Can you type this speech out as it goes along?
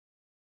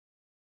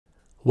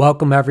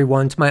Welcome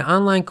everyone to my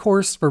online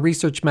course for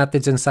research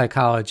methods in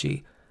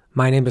psychology.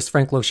 My name is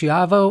Frank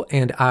Losciavo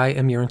and I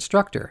am your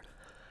instructor.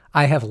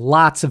 I have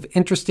lots of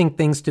interesting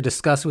things to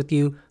discuss with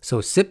you,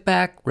 so sit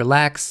back,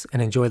 relax,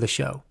 and enjoy the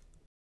show.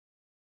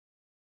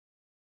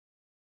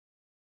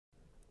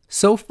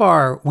 So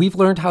far, we've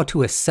learned how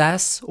to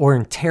assess or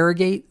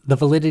interrogate the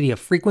validity of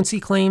frequency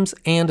claims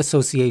and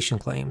association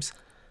claims.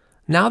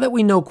 Now that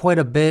we know quite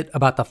a bit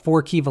about the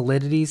 4 key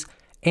validities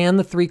and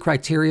the 3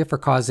 criteria for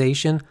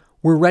causation,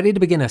 we're ready to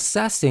begin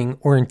assessing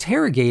or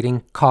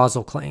interrogating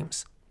causal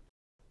claims.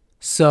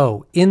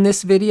 So, in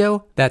this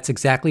video, that's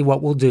exactly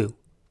what we'll do.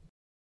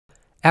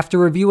 After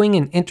reviewing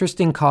an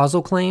interesting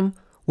causal claim,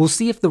 we'll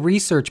see if the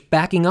research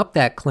backing up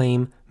that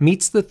claim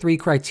meets the 3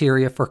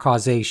 criteria for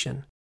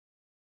causation.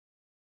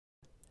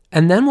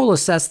 And then we'll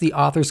assess the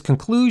author's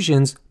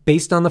conclusions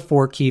based on the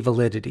 4 key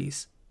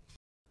validities.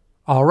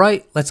 All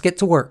right, let's get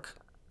to work.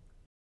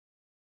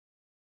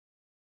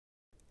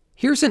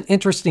 Here's an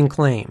interesting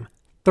claim.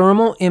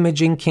 Thermal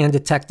imaging can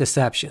detect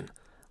deception.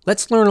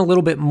 Let's learn a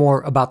little bit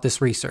more about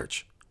this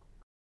research.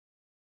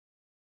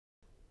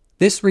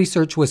 This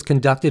research was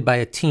conducted by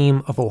a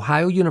team of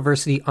Ohio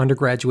University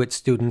undergraduate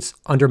students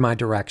under my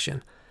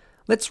direction.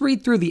 Let's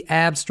read through the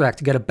abstract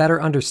to get a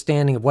better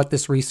understanding of what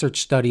this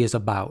research study is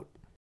about.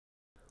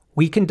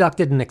 We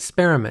conducted an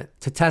experiment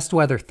to test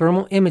whether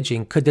thermal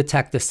imaging could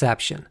detect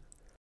deception.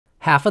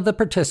 Half of the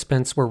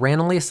participants were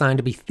randomly assigned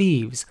to be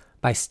thieves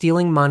by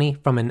stealing money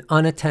from an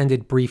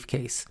unattended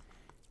briefcase.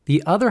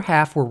 The other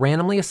half were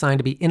randomly assigned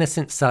to be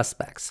innocent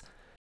suspects.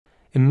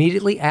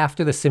 Immediately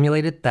after the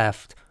simulated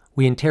theft,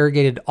 we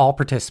interrogated all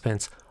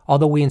participants,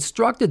 although we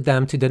instructed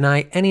them to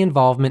deny any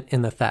involvement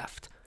in the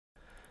theft.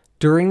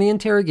 During the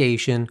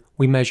interrogation,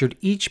 we measured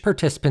each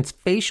participant's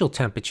facial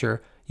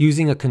temperature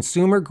using a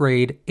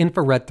consumer-grade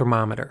infrared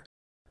thermometer.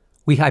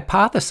 We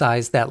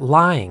hypothesized that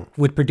lying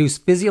would produce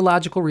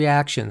physiological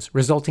reactions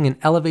resulting in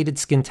elevated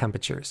skin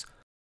temperatures.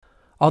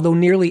 Although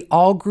nearly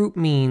all group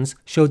means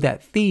showed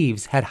that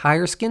thieves had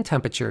higher skin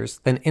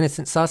temperatures than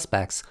innocent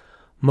suspects,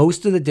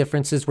 most of the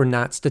differences were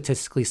not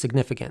statistically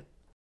significant.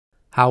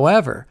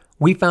 However,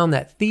 we found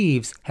that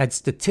thieves had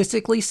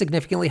statistically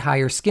significantly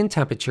higher skin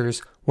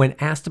temperatures when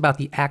asked about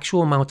the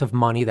actual amount of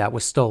money that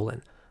was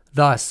stolen.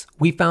 Thus,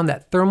 we found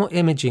that thermal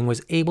imaging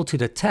was able to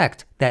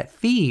detect that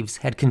thieves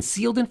had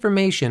concealed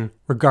information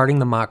regarding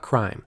the mock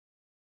crime.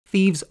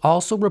 Thieves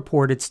also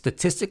reported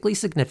statistically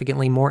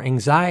significantly more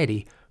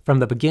anxiety from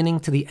the beginning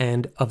to the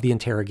end of the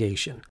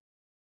interrogation.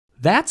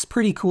 That's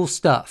pretty cool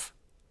stuff.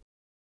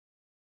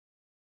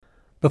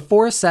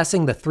 Before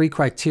assessing the 3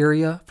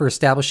 criteria for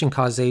establishing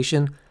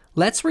causation,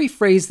 let's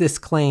rephrase this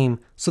claim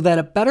so that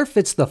it better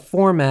fits the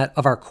format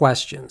of our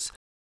questions.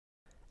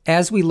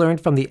 As we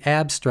learned from the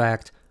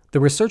abstract, the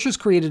researchers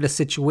created a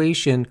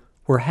situation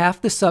where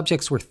half the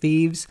subjects were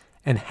thieves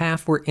and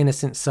half were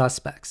innocent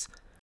suspects.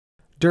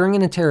 During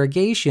an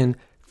interrogation,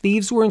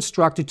 thieves were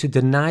instructed to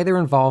deny their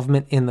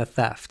involvement in the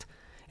theft.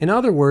 In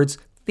other words,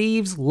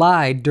 thieves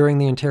lied during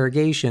the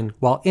interrogation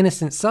while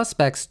innocent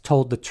suspects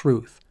told the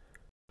truth.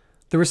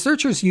 The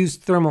researchers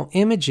used thermal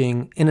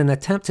imaging in an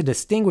attempt to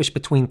distinguish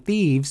between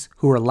thieves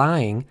who were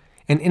lying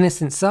and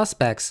innocent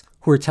suspects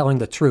who were telling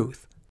the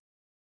truth.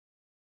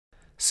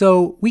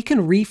 So we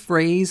can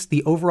rephrase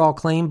the overall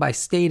claim by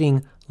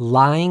stating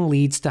lying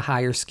leads to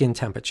higher skin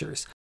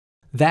temperatures.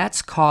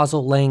 That's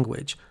causal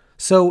language.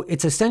 So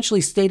it's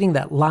essentially stating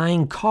that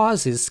lying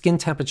causes skin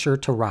temperature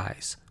to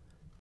rise.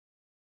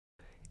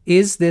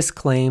 Is this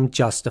claim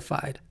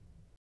justified?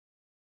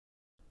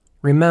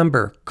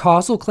 Remember,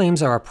 causal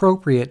claims are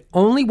appropriate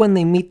only when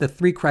they meet the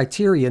 3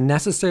 criteria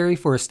necessary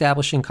for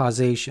establishing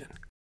causation: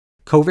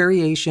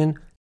 covariation,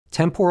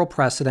 temporal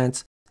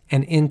precedence,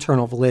 and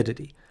internal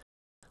validity.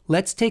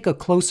 Let's take a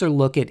closer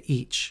look at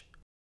each.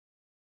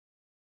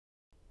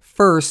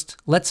 First,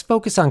 let's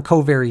focus on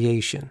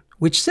covariation,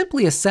 which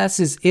simply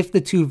assesses if the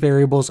 2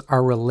 variables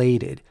are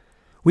related.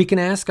 We can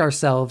ask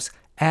ourselves,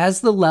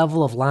 as the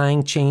level of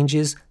lying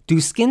changes,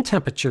 do skin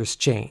temperatures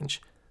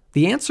change?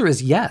 The answer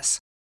is yes.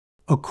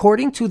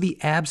 According to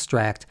the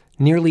abstract,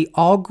 nearly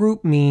all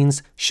group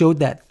means showed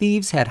that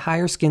thieves had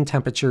higher skin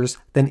temperatures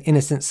than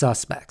innocent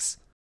suspects.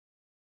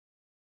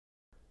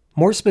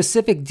 More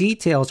specific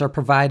details are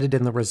provided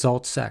in the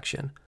results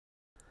section.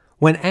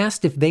 When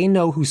asked if they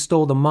know who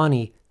stole the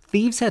money,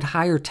 thieves had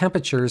higher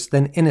temperatures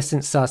than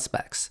innocent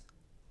suspects.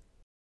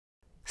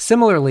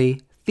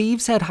 Similarly,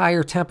 thieves had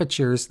higher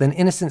temperatures than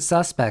innocent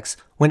suspects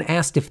when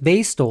asked if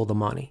they stole the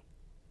money.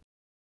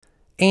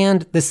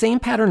 And the same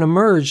pattern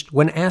emerged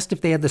when asked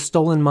if they had the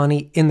stolen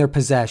money in their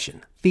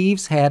possession.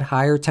 Thieves had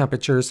higher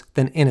temperatures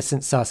than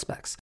innocent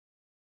suspects.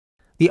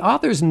 The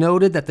authors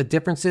noted that the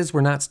differences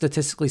were not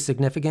statistically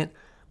significant,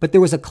 but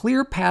there was a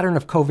clear pattern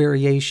of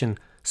covariation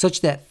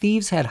such that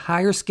thieves had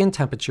higher skin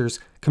temperatures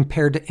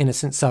compared to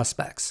innocent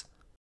suspects.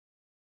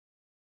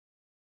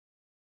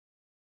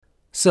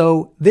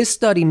 So, this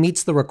study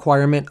meets the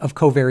requirement of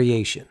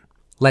covariation.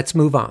 Let's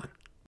move on.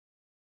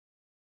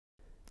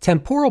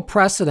 Temporal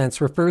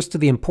precedence refers to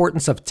the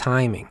importance of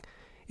timing.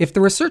 If the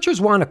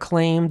researchers want to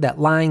claim that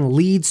lying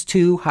leads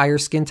to higher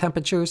skin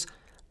temperatures,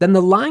 then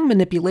the lying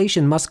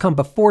manipulation must come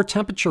before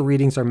temperature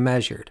readings are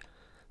measured.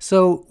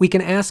 So we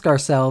can ask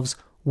ourselves,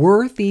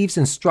 were thieves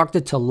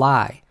instructed to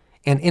lie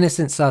and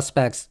innocent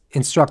suspects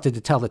instructed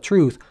to tell the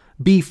truth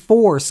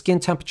before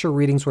skin temperature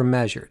readings were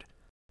measured?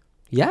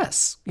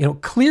 Yes.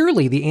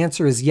 Clearly the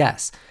answer is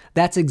yes.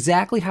 That's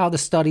exactly how the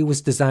study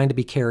was designed to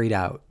be carried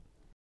out.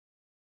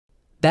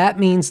 That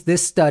means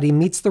this study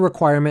meets the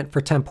requirement for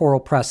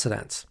temporal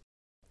precedence.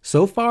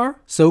 So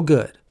far, so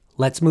good.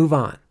 Let's move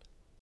on.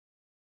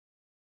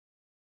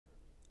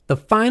 The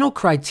final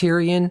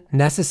criterion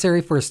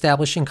necessary for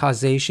establishing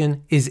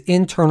causation is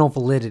internal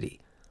validity.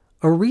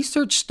 A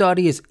research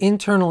study is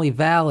internally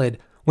valid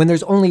when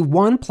there's only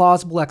one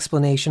plausible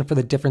explanation for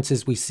the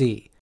differences we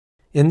see.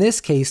 In this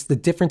case, the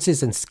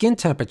differences in skin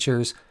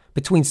temperatures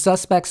between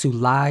suspects who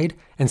lied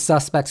and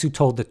suspects who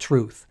told the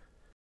truth.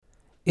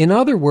 In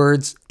other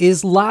words,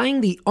 is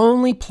lying the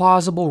only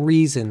plausible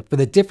reason for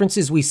the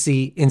differences we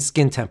see in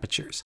skin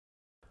temperatures?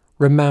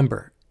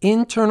 Remember,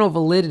 internal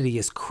validity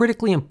is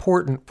critically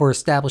important for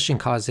establishing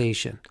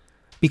causation,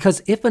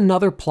 because if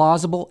another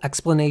plausible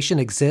explanation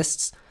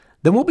exists,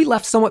 then we'll be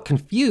left somewhat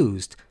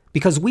confused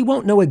because we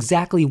won't know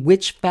exactly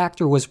which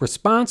factor was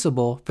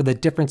responsible for the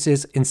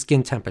differences in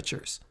skin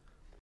temperatures.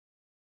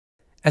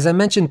 As I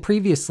mentioned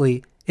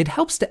previously, it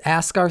helps to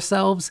ask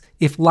ourselves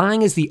if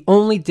lying is the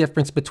only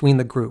difference between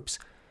the groups,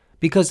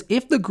 because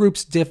if the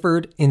groups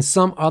differed in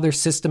some other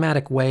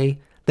systematic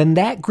way, then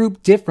that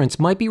group difference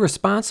might be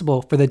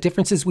responsible for the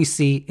differences we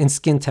see in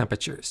skin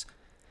temperatures.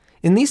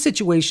 In these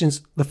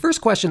situations, the first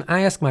question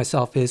I ask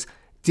myself is,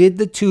 did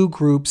the two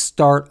groups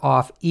start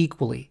off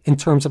equally in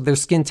terms of their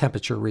skin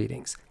temperature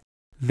readings?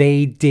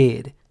 They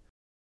did.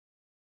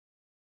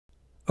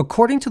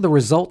 According to the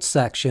results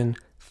section,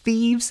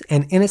 thieves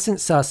and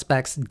innocent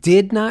suspects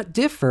did not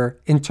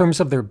differ in terms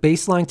of their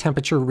baseline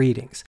temperature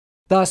readings.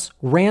 Thus,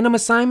 random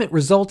assignment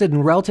resulted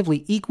in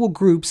relatively equal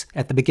groups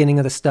at the beginning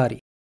of the study.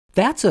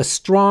 That's a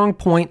strong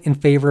point in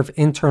favor of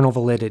internal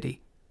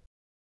validity.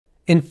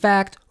 In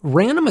fact,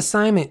 random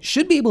assignment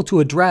should be able to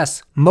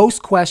address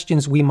most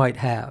questions we might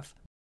have.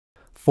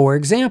 For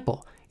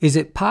example, is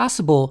it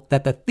possible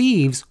that the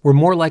thieves were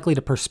more likely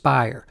to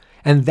perspire,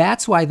 and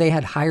that's why they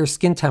had higher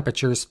skin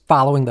temperatures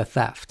following the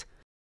theft?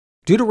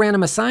 Due to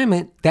random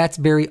assignment, that's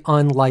very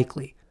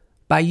unlikely.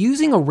 By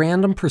using a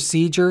random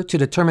procedure to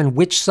determine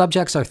which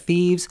subjects are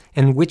thieves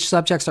and which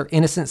subjects are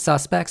innocent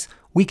suspects,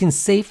 we can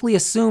safely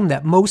assume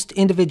that most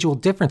individual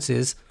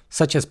differences,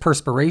 such as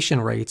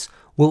perspiration rates,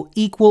 will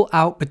equal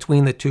out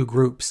between the two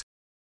groups.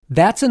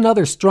 That's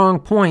another strong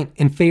point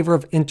in favor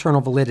of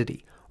internal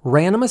validity.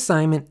 Random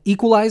assignment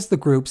equalized the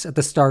groups at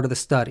the start of the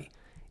study.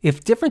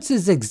 If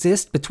differences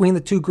exist between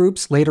the two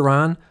groups later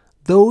on,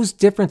 those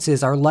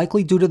differences are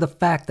likely due to the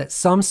fact that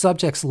some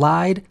subjects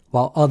lied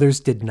while others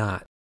did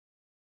not.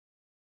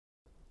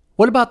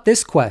 What about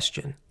this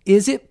question?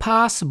 Is it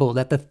possible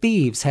that the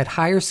thieves had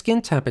higher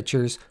skin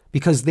temperatures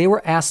because they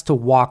were asked to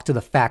walk to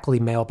the faculty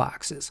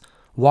mailboxes?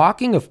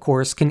 Walking, of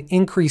course, can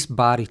increase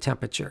body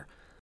temperature.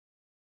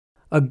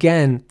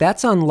 Again,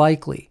 that's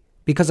unlikely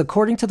because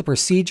according to the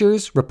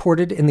procedures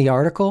reported in the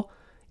article,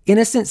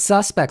 innocent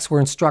suspects were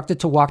instructed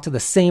to walk to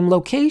the same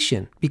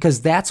location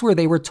because that's where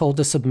they were told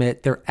to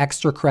submit their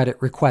extra credit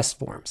request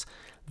forms.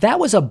 That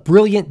was a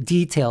brilliant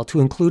detail to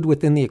include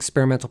within the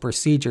experimental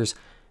procedures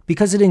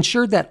because it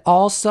ensured that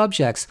all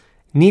subjects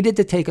needed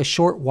to take a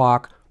short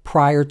walk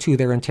prior to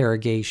their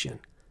interrogation.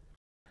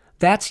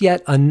 That's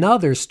yet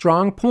another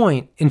strong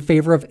point in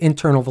favor of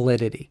internal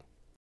validity.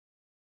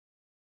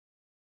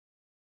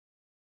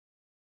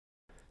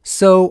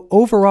 So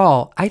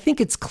overall, I think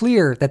it's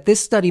clear that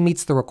this study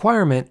meets the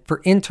requirement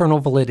for internal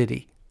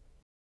validity.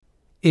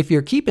 If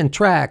you're keeping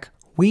track,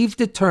 we've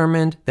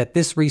determined that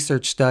this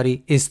research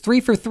study is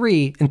 3 for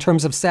 3 in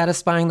terms of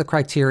satisfying the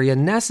criteria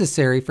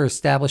necessary for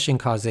establishing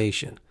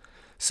causation.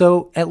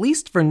 So, at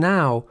least for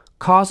now,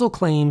 causal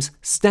claims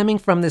stemming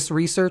from this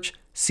research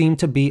seem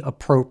to be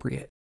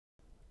appropriate.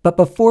 But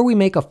before we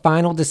make a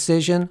final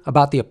decision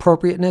about the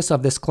appropriateness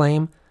of this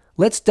claim,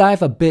 let's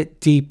dive a bit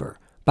deeper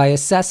by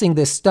assessing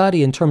this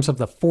study in terms of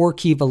the 4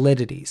 key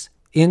validities: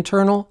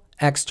 internal,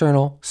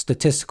 external,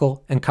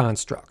 statistical, and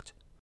construct.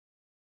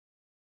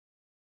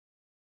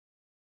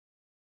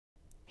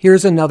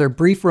 Here's another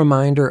brief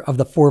reminder of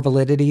the 4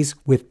 validities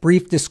with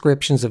brief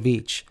descriptions of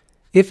each.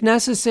 If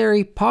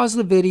necessary, pause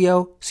the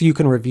video so you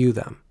can review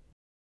them.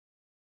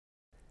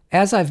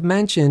 As I've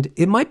mentioned,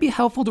 it might be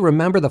helpful to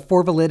remember the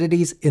 4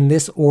 validities in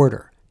this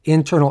order: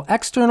 internal,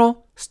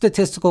 external,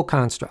 statistical,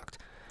 construct.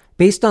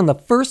 Based on the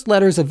first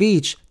letters of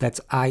each,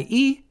 that's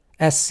IE,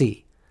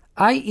 SC,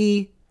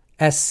 IE,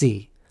 SC,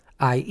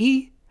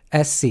 IE,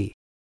 SC.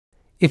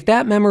 If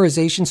that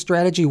memorization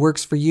strategy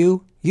works for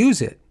you, use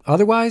it.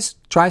 Otherwise,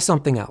 try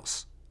something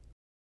else.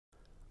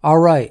 All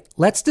right,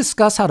 let's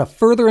discuss how to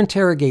further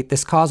interrogate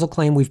this causal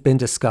claim we've been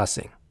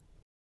discussing.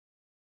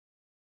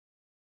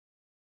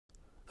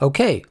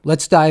 Okay,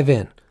 let's dive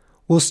in.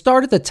 We'll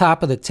start at the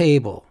top of the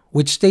table,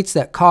 which states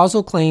that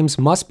causal claims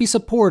must be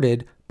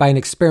supported by an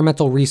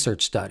experimental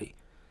research study.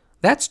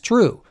 That's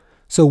true.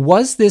 So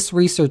was this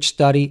research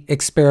study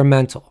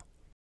experimental?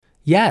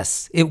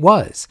 Yes, it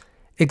was.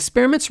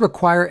 Experiments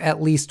require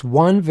at least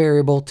one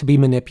variable to be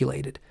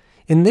manipulated.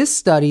 In this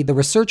study, the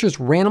researchers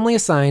randomly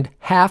assigned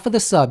half of the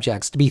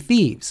subjects to be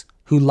thieves,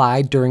 who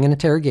lied during an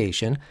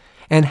interrogation,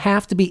 and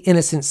half to be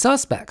innocent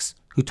suspects,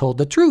 who told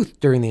the truth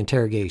during the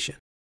interrogation.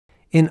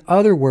 In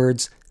other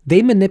words,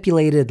 they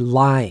manipulated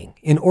lying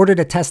in order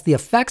to test the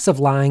effects of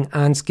lying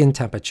on skin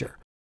temperature.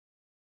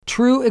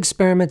 True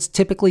experiments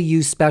typically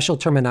use special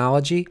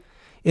terminology.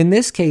 In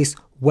this case,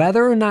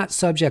 whether or not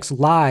subjects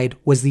lied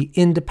was the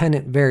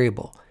independent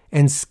variable,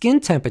 and skin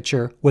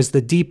temperature was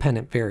the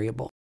dependent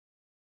variable.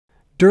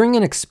 During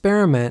an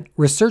experiment,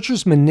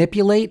 researchers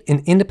manipulate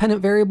an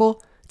independent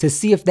variable to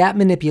see if that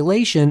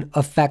manipulation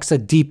affects a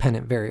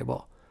dependent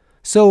variable.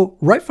 So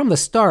right from the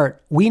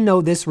start, we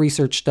know this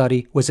research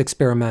study was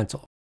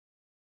experimental.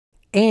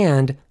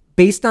 And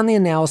based on the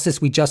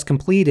analysis we just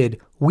completed,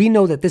 we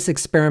know that this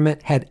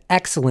experiment had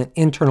excellent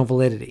internal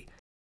validity.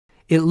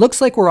 It looks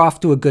like we're off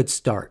to a good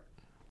start.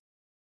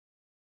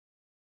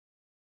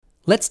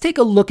 Let's take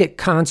a look at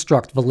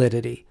construct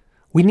validity.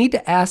 We need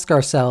to ask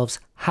ourselves,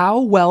 how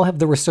well have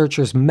the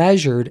researchers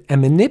measured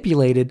and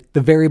manipulated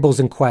the variables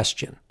in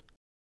question?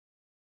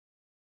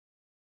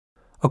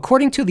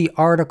 According to the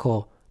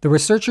article, the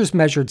researchers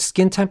measured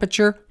skin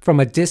temperature from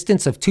a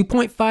distance of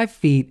 2.5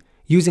 feet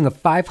using a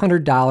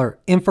 $500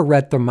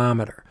 infrared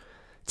thermometer.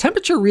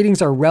 Temperature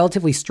readings are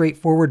relatively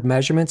straightforward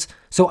measurements,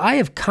 so I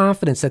have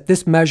confidence that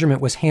this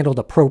measurement was handled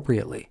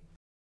appropriately.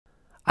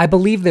 I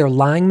believe their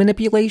lying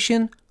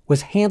manipulation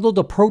was handled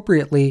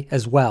appropriately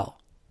as well.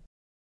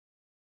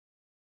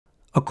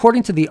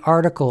 According to the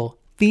article,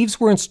 thieves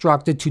were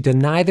instructed to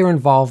deny their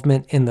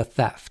involvement in the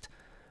theft.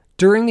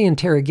 During the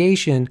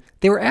interrogation,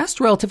 they were asked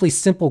relatively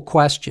simple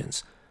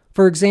questions.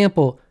 For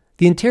example,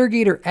 the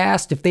interrogator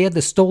asked if they had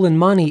the stolen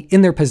money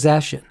in their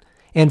possession,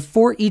 and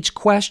for each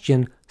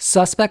question,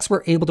 suspects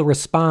were able to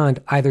respond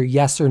either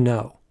yes or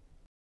no.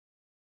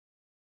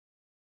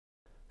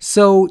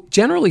 So,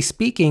 generally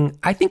speaking,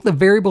 I think the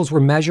variables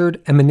were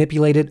measured and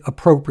manipulated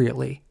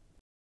appropriately,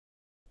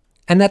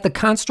 and that the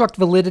construct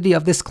validity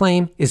of this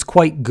claim is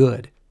quite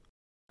good.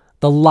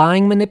 The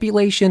lying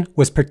manipulation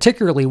was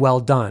particularly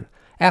well done.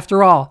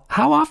 After all,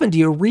 how often do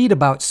you read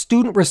about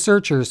student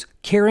researchers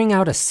carrying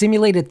out a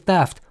simulated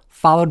theft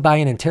followed by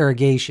an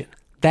interrogation?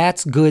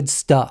 That's good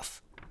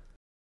stuff.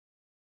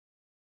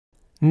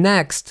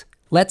 Next,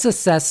 let's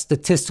assess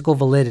statistical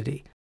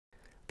validity.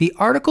 The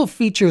article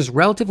features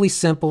relatively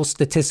simple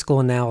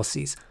statistical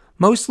analyses,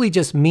 mostly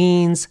just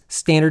means,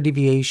 standard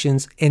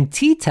deviations, and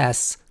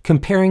t-tests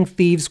comparing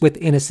thieves with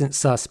innocent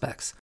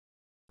suspects.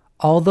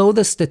 Although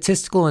the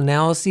statistical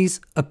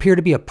analyses appear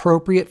to be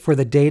appropriate for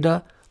the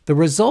data, the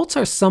results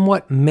are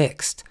somewhat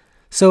mixed,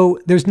 so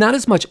there's not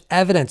as much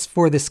evidence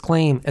for this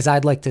claim as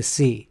I'd like to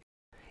see.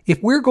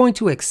 If we're going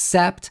to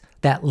accept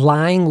that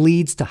lying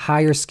leads to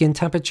higher skin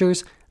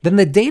temperatures, then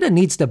the data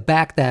needs to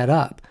back that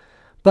up.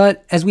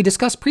 But as we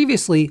discussed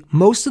previously,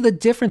 most of the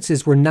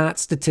differences were not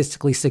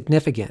statistically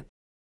significant.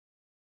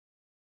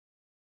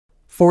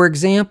 For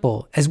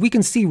example, as we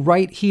can see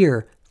right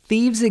here,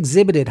 thieves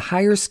exhibited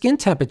higher skin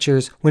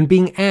temperatures when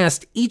being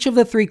asked each of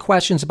the 3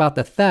 questions about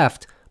the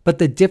theft, but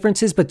the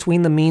differences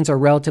between the means are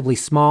relatively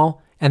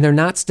small and they're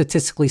not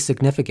statistically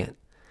significant.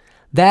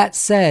 That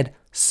said,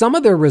 some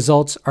of their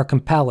results are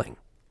compelling.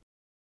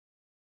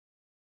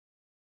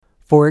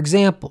 For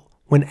example,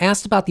 when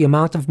asked about the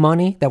amount of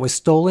money that was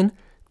stolen,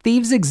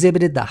 thieves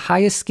exhibited the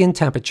highest skin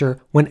temperature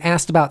when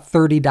asked about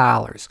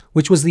 $30,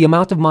 which was the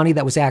amount of money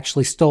that was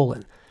actually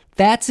stolen.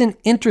 That's an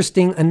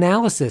interesting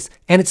analysis,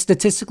 and it's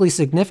statistically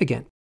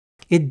significant.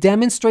 It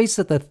demonstrates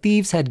that the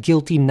thieves had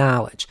guilty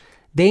knowledge.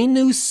 They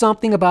knew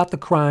something about the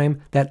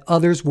crime that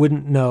others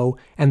wouldn't know,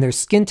 and their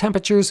skin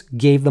temperatures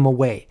gave them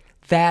away.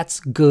 That's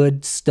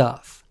good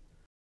stuff.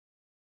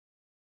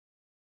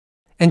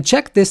 And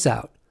check this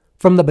out.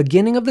 From the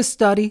beginning of the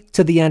study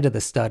to the end of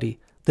the study,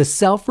 the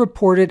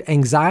self-reported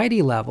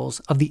anxiety levels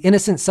of the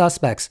innocent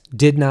suspects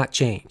did not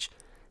change.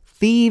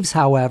 Thieves,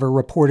 however,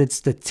 reported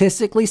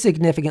statistically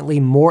significantly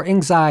more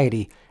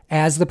anxiety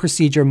as the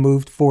procedure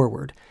moved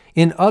forward.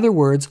 In other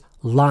words,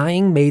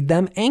 lying made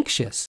them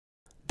anxious.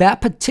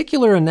 That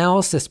particular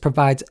analysis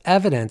provides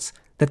evidence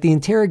that the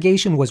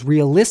interrogation was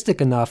realistic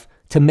enough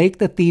to make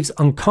the thieves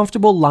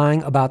uncomfortable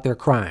lying about their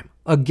crime.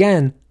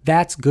 Again,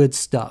 that's good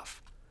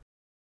stuff.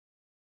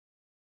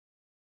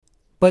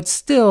 But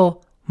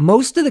still,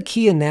 most of the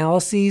key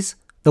analyses,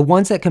 the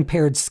ones that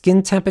compared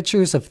skin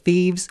temperatures of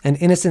thieves and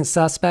innocent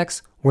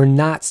suspects, were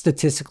not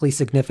statistically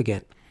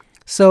significant.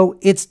 So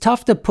it's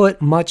tough to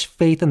put much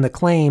faith in the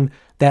claim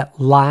that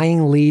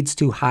lying leads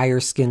to higher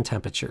skin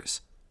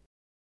temperatures.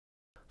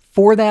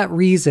 For that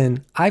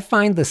reason, I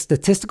find the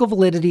statistical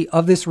validity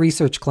of this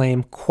research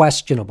claim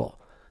questionable.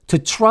 To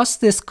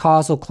trust this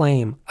causal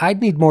claim,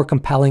 I'd need more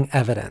compelling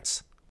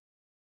evidence.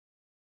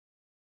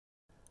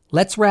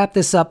 Let's wrap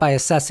this up by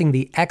assessing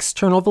the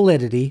external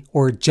validity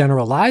or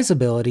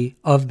generalizability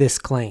of this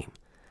claim.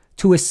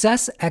 To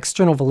assess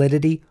external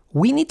validity,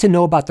 we need to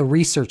know about the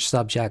research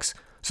subjects,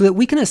 so that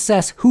we can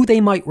assess who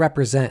they might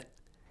represent.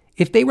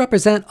 If they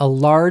represent a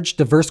large,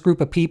 diverse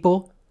group of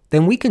people,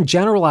 then we can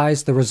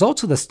generalize the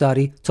results of the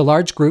study to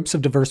large groups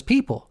of diverse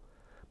people.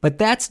 But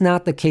that's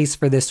not the case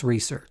for this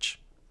research.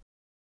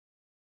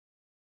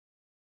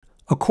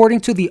 According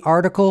to the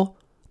article,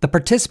 the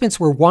participants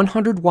were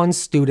 101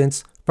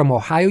 students from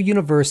Ohio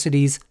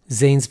University's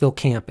Zanesville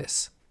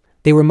campus.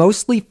 They were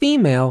mostly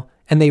female,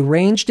 and they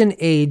ranged in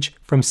age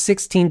from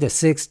 16 to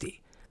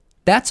 60.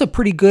 That's a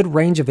pretty good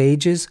range of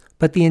ages,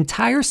 but the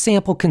entire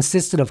sample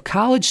consisted of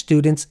college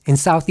students in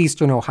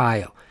southeastern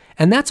Ohio,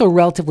 and that's a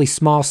relatively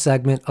small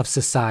segment of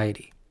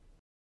society.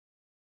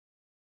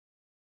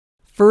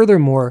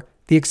 Furthermore,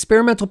 the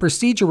experimental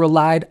procedure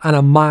relied on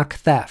a mock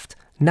theft,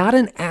 not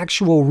an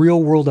actual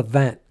real-world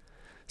event.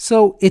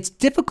 So it's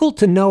difficult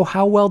to know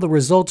how well the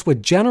results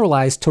would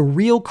generalize to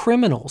real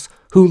criminals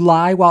who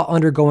lie while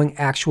undergoing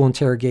actual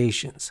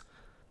interrogations.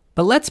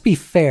 But let's be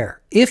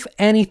fair, if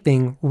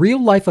anything,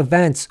 real-life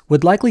events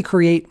would likely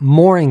create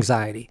more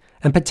anxiety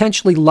and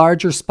potentially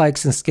larger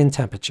spikes in skin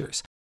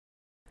temperatures.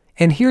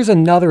 And here's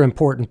another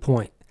important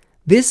point.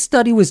 This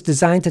study was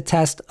designed to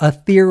test a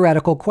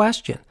theoretical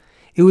question.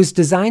 It was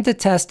designed to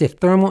test if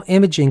thermal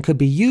imaging could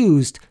be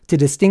used to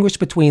distinguish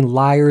between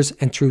liars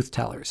and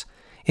truth-tellers.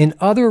 In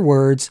other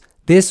words,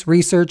 this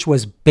research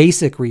was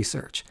basic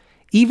research,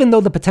 even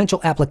though the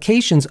potential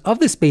applications of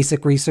this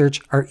basic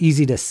research are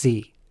easy to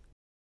see.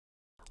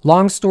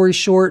 Long story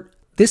short,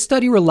 this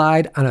study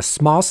relied on a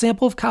small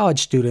sample of college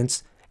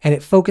students, and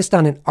it focused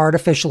on an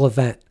artificial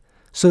event,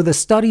 so the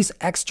study's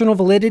external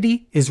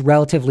validity is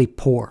relatively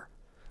poor.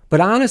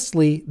 But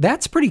honestly,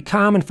 that's pretty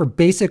common for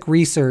basic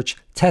research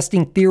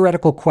testing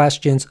theoretical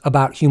questions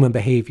about human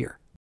behavior.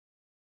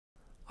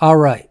 All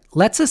right,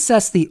 let's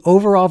assess the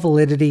overall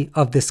validity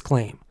of this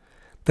claim.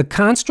 The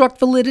construct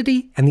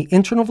validity and the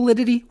internal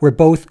validity were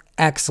both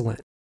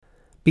excellent.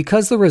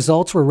 Because the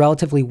results were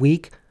relatively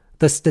weak,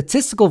 the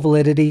statistical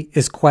validity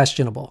is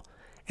questionable.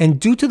 And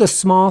due to the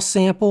small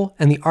sample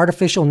and the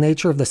artificial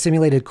nature of the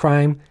simulated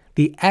crime,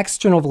 the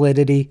external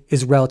validity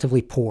is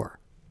relatively poor.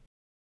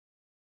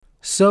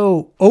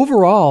 So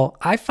overall,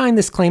 I find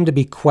this claim to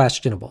be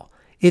questionable.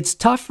 It's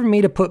tough for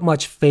me to put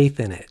much faith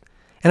in it,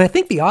 and I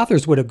think the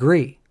authors would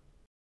agree.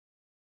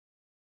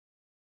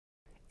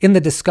 In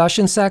the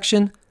discussion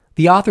section,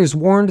 the authors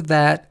warned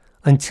that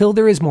until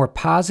there is more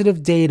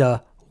positive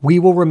data, we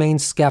will remain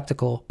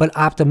skeptical but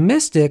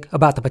optimistic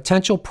about the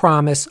potential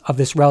promise of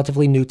this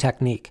relatively new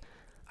technique.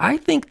 I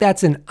think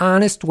that's an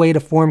honest way to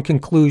form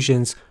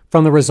conclusions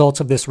from the results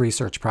of this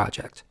research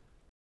project.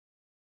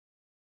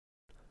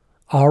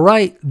 All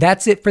right,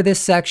 that's it for this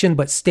section,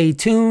 but stay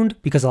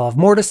tuned because I'll have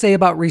more to say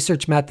about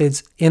research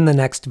methods in the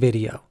next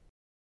video.